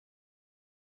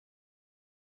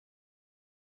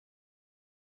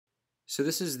So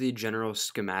this is the general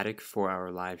schematic for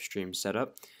our live stream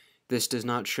setup. This does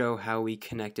not show how we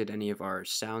connected any of our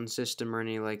sound system or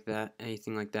anything like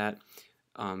that.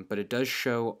 But it does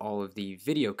show all of the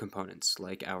video components,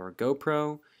 like our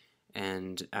GoPro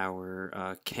and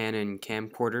our Canon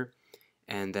camcorder,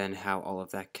 and then how all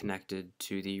of that connected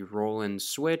to the roll-in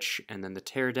switch and then the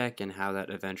tear deck, and how that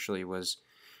eventually was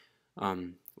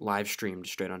live streamed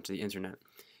straight onto the internet.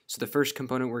 So the first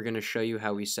component we're going to show you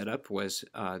how we set up was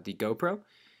the GoPro,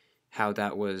 how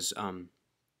that was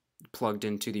plugged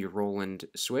into the roll-in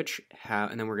switch,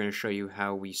 and then we're going to show you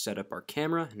how we set up our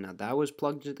camera, and how that was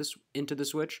plugged into the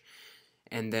switch,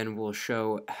 and then we'll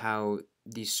show how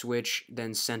the switch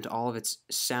then sent all of its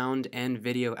sound and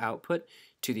video output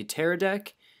to the tear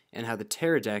deck, and how the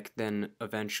tear deck then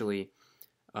eventually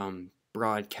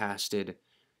broadcasted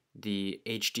the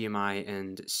HDMI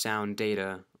and sound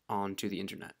data onto the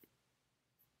internet.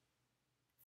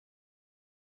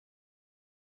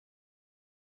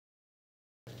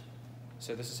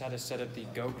 So this is how to set up the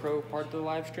GoPro part of the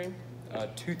live stream.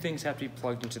 Two things have to be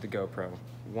plugged into the GoPro.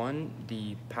 One,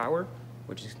 the power,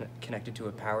 which is connected to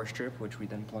a power strip, which we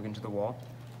then plug into the wall,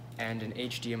 and an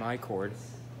HDMI cord,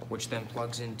 which then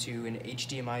plugs into an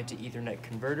HDMI to Ethernet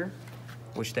converter,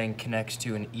 which then connects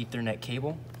to an Ethernet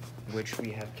cable, which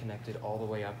we have connected all the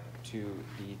way up to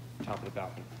the top of the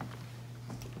balcony.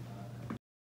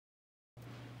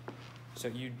 So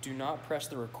you do not press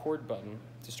the record button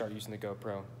to start using the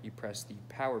GoPro. You press the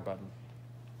power button,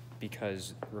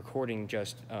 because recording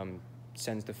just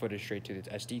sends the footage straight to the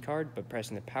SD card, but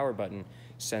pressing the power button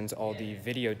sends all the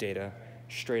video data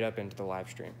straight up into the live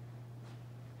stream.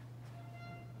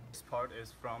 This part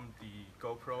is from the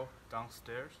GoPro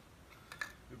downstairs.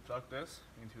 You plug this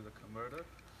into the converter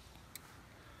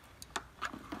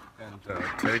and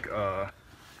take a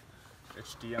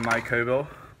HDMI cable,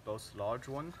 both large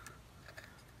one.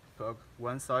 Plug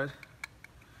one side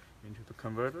into the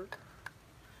converter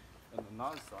and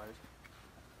another side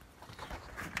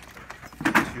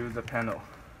to the panel,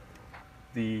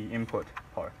 the input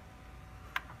part.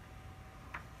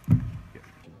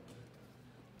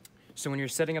 So when you're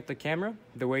setting up the camera,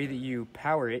 the way that you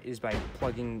power it is by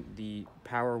plugging the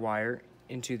power wire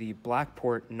into the black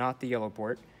port, not the yellow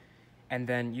port, and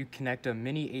then you connect a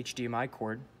mini HDMI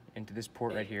cord into this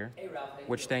port right here,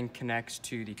 which then connects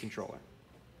to the controller.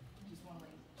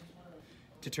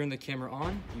 To turn the camera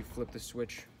on, you flip the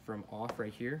switch from off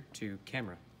right here to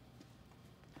camera.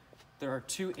 There are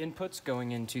two inputs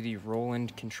going into the roll-in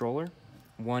controller.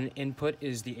 One input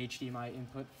is the HDMI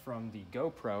input from the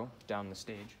GoPro down the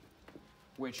stage,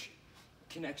 which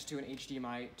connects to an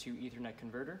HDMI to Ethernet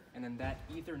converter, and then that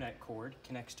Ethernet cord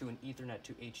connects to an Ethernet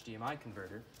to HDMI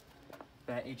converter.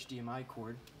 That HDMI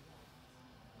cord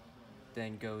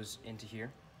then goes into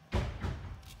here.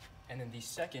 And then the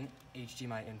second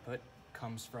HDMI input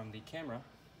comes from the camera,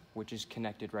 which is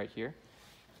connected right here,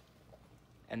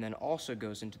 and then also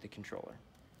goes into the controller.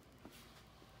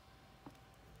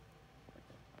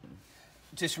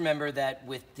 Just remember that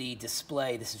with the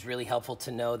display, this is really helpful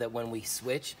to know that when we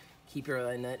switch, keep your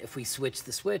eye on that. If we switch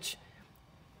the switch,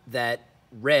 that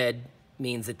red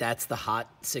means that that's the hot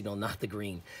signal, not the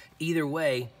green. Either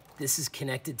way, this is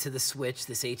connected to the switch.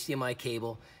 This HDMI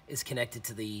cable is connected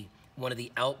to one of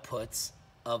the outputs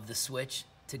of the switch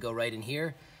to go right in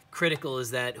here. Critical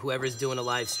is that whoever's doing a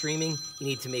live streaming, you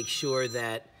need to make sure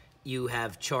that you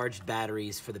have charged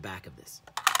batteries for the back of this.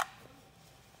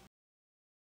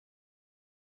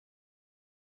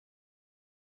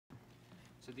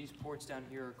 So these ports down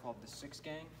here are called the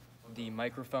 6-gang. The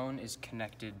microphone is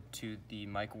connected to the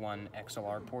Mic 1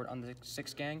 XLR port on the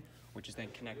 6-gang, which is then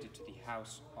connected to the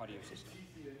house audio system.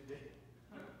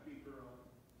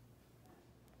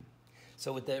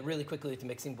 So really quickly with the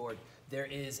mixing board, there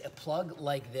is a plug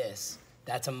like this.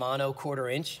 That's a mono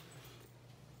 1/4 inch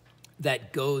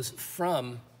that goes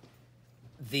from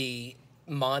the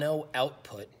mono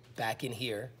output back in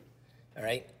here, all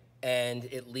right? And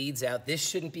it leads out. This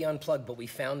shouldn't be unplugged, but we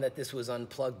found that this was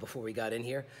unplugged before we got in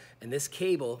here. And this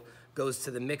cable goes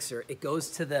to the mixer. It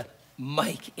goes to the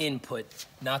mic input,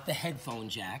 not the headphone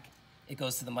jack. It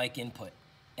goes to the mic input.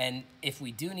 And if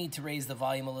we do need to raise the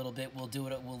volume a little bit, we'll do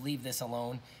it. We'll leave this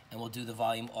alone, and we'll do the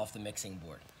volume off the mixing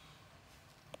board.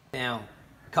 Now,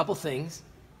 a couple things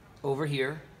over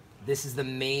here. This is the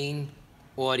main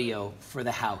audio for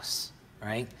the house,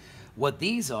 right? What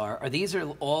these are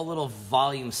all little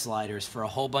volume sliders for a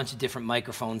whole bunch of different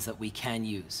microphones that we can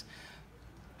use.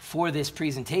 For this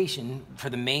presentation,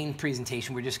 for the main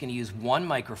presentation, we're just going to use one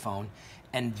microphone,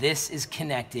 and this is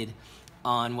connected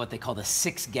on what they call the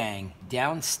 6-gang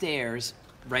downstairs,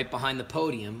 right behind the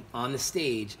podium on the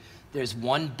stage. there's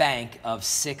one bank of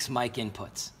 6 mic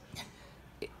inputs.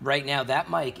 Right now, that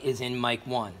mic is in mic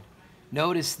 1.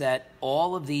 Notice that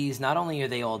all of these, not only are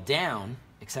they all down,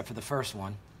 except for the first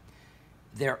one,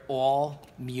 they're all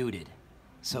muted.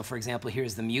 So for example,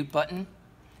 here's the mute button.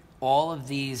 All of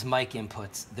these mic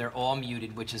inputs, they're all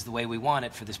muted, which is the way we want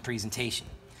it for this presentation.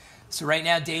 So right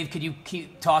now, Dave, could you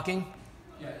keep talking?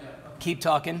 Yeah. Keep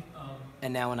talking.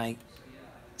 And now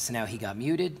so now he got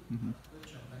muted.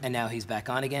 And now he's back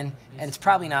on again. And it's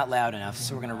probably not loud enough,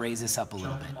 so we're gonna raise this up a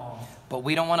little bit. But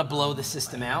we don't wanna blow the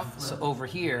system out. So over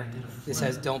here, this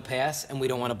has don't pass, and we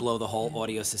don't wanna blow the whole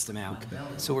audio system out.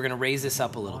 So we're gonna raise this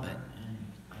up a little bit.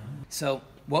 So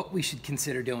what we should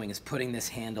consider doing is putting this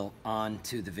handle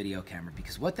onto the video camera,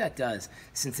 because what that does,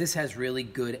 since this has really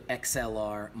good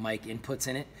XLR mic inputs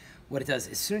in it, what it does,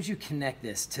 as soon as you connect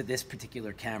this to this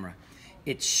particular camera,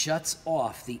 it shuts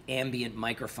off the ambient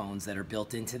microphones that are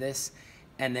built into this,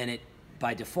 and then it,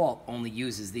 by default, only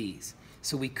uses these.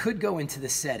 So we could go into the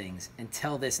settings and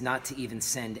tell this not to even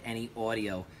send any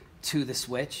audio to the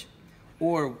switch,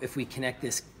 or if we connect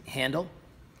this handle,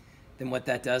 then what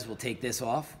that does, we'll take this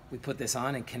off, we put this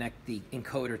on and connect the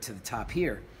encoder to the top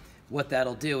here. What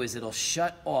that'll do is it'll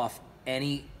shut off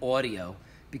any audio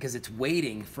because it's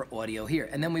waiting for audio here.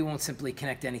 And then we won't simply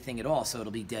connect anything at all, so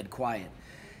it'll be dead quiet.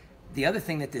 The other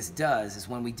thing that this does is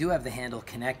when we do have the handle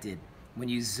connected, when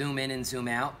you zoom in and zoom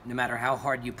out, no matter how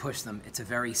hard you push them, it's a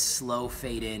very slow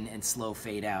fade in and slow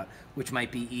fade out, which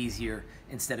might be easier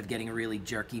instead of getting a really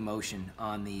jerky motion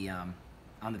on the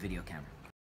video camera.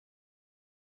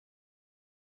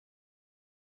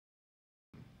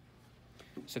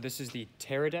 So this is the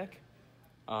Teradek.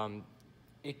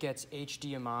 It gets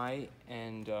HDMI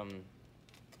and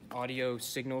audio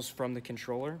signals from the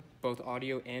controller. Both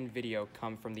audio and video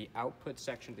come from the output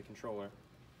section of the controller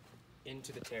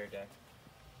into the Teradek.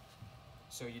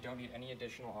 So you don't need any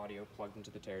additional audio plugged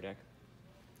into the Teradek.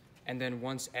 And then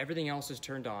once everything else is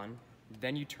turned on,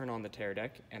 then you turn on the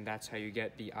Teradek, and that's how you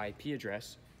get the IP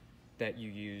address that you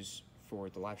use for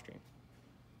the live stream.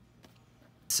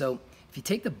 So if you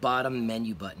take the bottom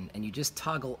menu button and you just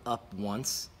toggle up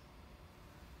once,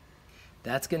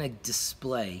 that's going to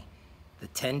display the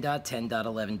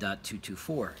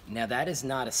 10.10.11.224. Now that is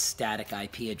not a static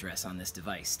IP address on this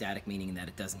device, static meaning that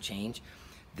it doesn't change.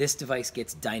 This device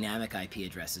gets dynamic IP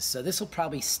addresses. So this will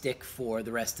probably stick for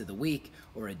the rest of the week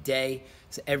or a day.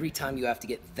 So every time you have to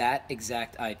get that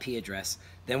exact IP address,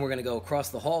 then we're going to go across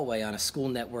the hallway on a school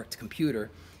networked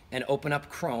computer and open up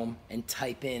Chrome and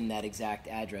type in that exact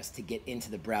address to get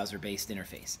into the browser-based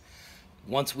interface.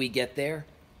 Once we get there,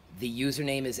 the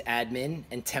username is admin,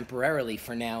 and temporarily,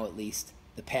 for now at least,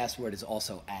 the password is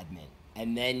also admin.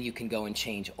 And then you can go and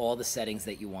change all the settings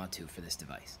that you want to for this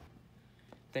device.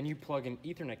 Then you plug an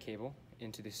Ethernet cable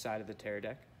into the side of the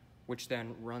Teradek, which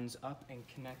then runs up and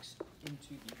connects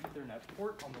into the Ethernet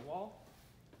port on the wall.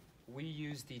 We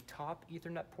use the top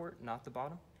Ethernet port, not the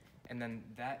bottom, and then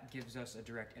that gives us a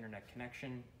direct internet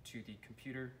connection to the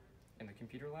computer in the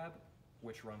computer lab,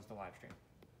 which runs the live stream.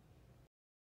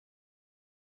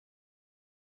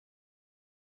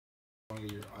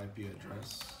 Your IP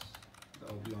address, that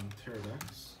will be on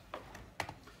Teradeks.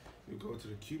 You go to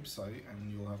the Cube site and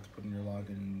you'll have to put in your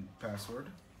login password.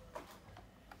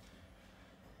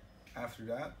 After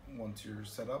that, once you're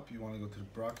set up, you want to go to the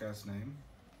broadcast name.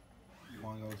 You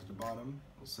want to go to the bottom,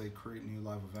 it'll say create new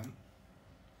live event.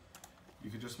 You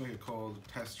could just make it called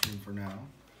test stream for now.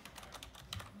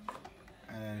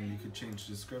 And you could change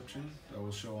the description that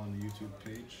will show on the YouTube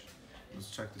page.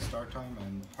 Let's check the start time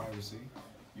and privacy.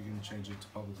 You can change it to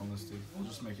public unlisted. We'll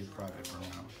just make it private for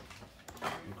now.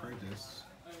 You'll create this.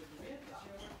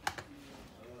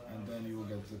 And then you will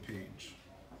get the page.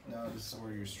 Now this is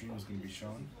where your stream is going to be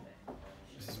shown.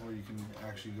 This is where you can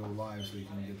actually go live so you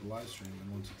can get the live stream.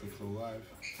 And once you click go live,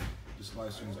 this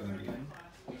live stream is going to begin.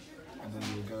 And then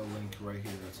you'll get a link right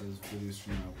here that says video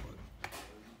stream output.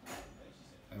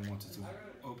 And once it's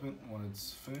open, when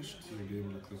it's finished, you'll be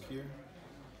able to click here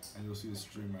and you'll see the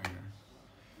stream right here.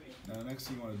 Now the next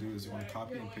thing you want to do is you want to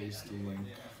copy and paste the link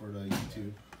for the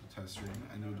YouTube test stream,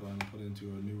 and you'd want to put it into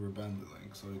a new Rambly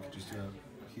link. So you could just have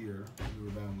here, new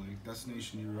Rambly link,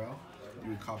 destination URL. You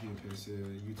would copy and paste the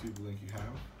YouTube link you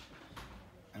have,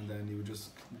 and then you would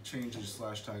just change the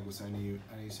slash tag with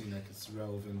anything that's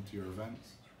relevant to your event.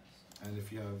 And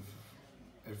if you have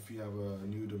a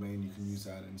new domain, you can use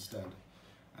that instead.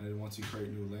 And then once you create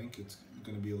a new link, it's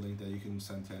going to be a link that you can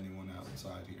send to anyone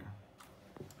outside here.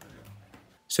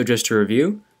 So just to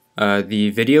review,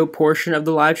 the video portion of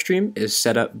the live stream is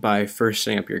set up by first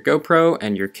setting up your GoPro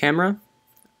and your camera.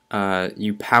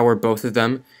 You power both of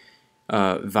them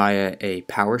via a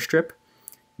power strip.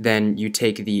 Then you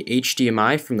take the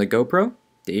HDMI from the GoPro,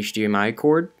 the HDMI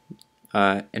cord,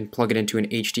 and plug it into an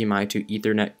HDMI to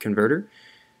Ethernet converter.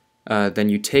 Then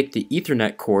you take the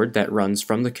Ethernet cord that runs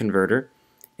from the converter,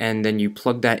 and then you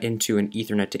plug that into an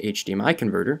Ethernet to HDMI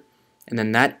converter. And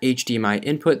then that HDMI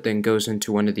input then goes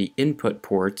into one of the input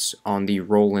ports on the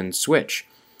roll-in switch.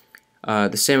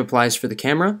 The same applies for the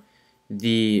camera.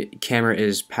 The camera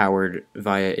is powered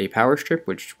via a power strip,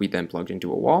 which we then plugged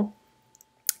into a wall.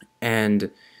 And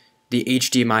the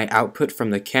HDMI output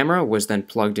from the camera was then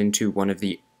plugged into one of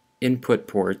the input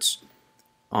ports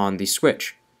on the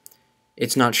switch.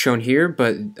 It's not shown here,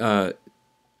 but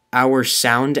our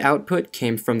sound output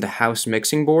came from the house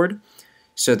mixing board.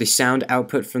 So the sound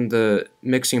output from the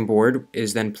mixing board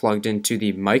is then plugged into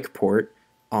the mic port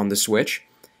on the switch.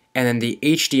 And then the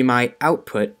HDMI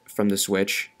output from the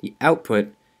switch, the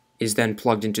output is then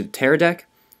plugged into the Tear Deck,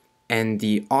 and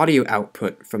the audio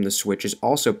output from the switch is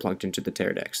also plugged into the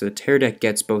Tear Deck. So the Tear Deck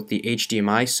gets both the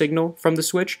HDMI signal from the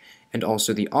switch and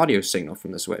also the audio signal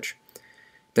from the switch.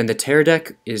 Then the Tear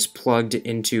Deck is plugged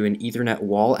into an Ethernet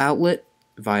wall outlet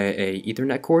via a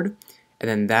Ethernet cord, and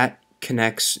then that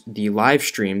connects the live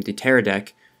stream, the Tear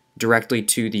Deck, directly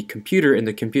to the computer in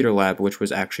the computer lab, which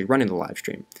was actually running the live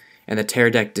stream. And the Tear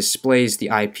Deck displays the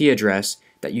IP address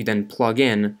that you then plug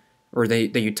in, or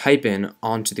that you type in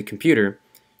onto the computer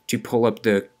to pull up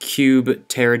the Cube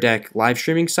Tear Deck live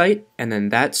streaming site, and then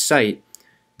that site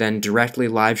then directly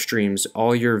live streams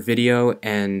all your video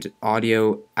and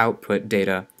audio output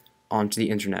data onto the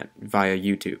internet via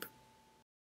YouTube.